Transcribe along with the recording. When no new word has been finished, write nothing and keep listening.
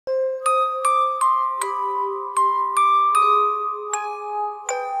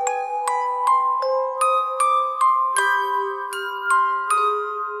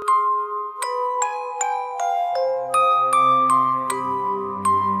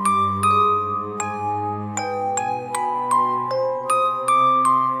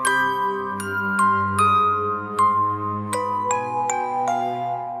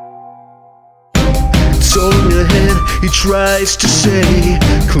tries to say,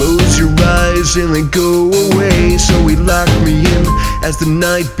 close your eyes and then go away. So he locked me in as the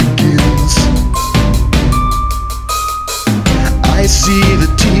night begins. I see the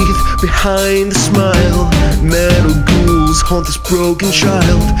teeth behind the smile. Metal ghouls haunt this broken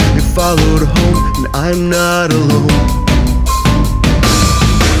child. They followed home and I'm not alone.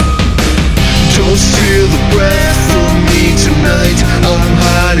 Don't steal the breath from me tonight. I'm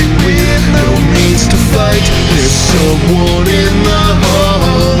hiding with no means to fight. There's someone in the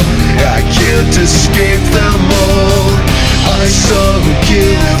hall. I can't escape them all. I saw who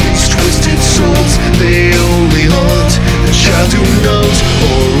killed these twisted souls. They only haunt the child who knows.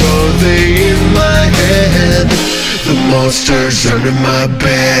 Or are they in my head? The monsters under my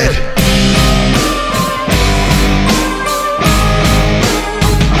bed.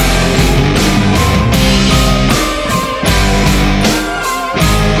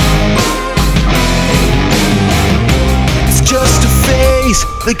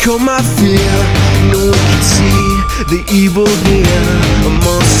 They call my fear. No one can see the evil here. A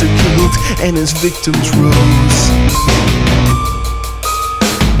monster killed and his victims rose.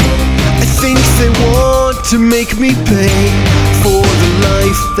 I think they want to make me pay for the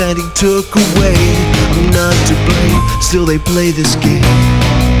life that he took away. I'm not to blame, still they play this game.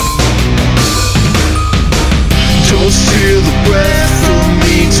 Don't steal the breath from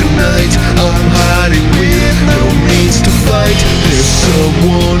me tonight. I'm hiding with no means to fight. There's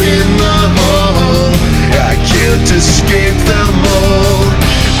someone in the hall. I can't escape them all.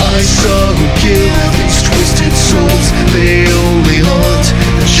 I saw who killed these twisted souls. They only haunt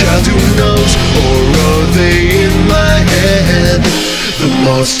the child who knows. Or are they in my head? The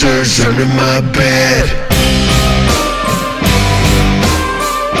monsters under my bed.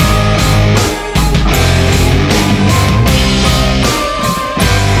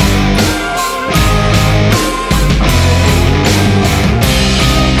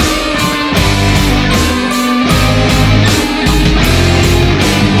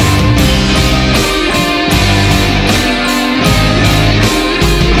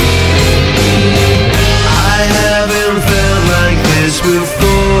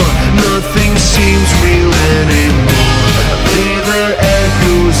 Before, nothing seems real anymore. I play the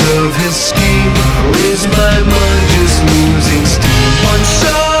echoes of his scheme. Or is my mind just losing steam? I'm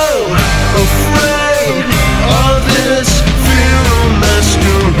so afraid of this feral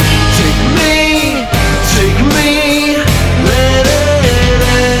masquerade. Take me, let it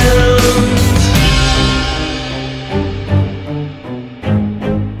end.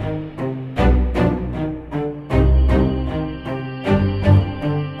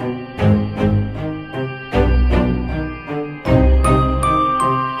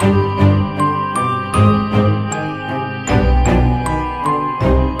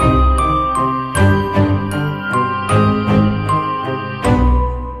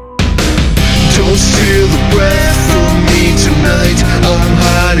 Don't steal the breath from me tonight. I'm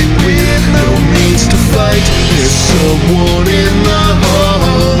hiding with no means to fight. There's someone in the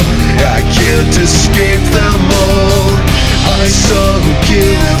hall. I can't escape them all. I saw who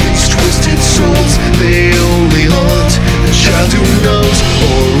killed these twisted souls. They only haunt the child who knows.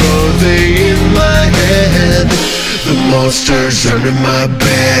 Or are they in my head? The monsters under my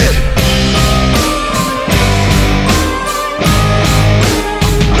bed.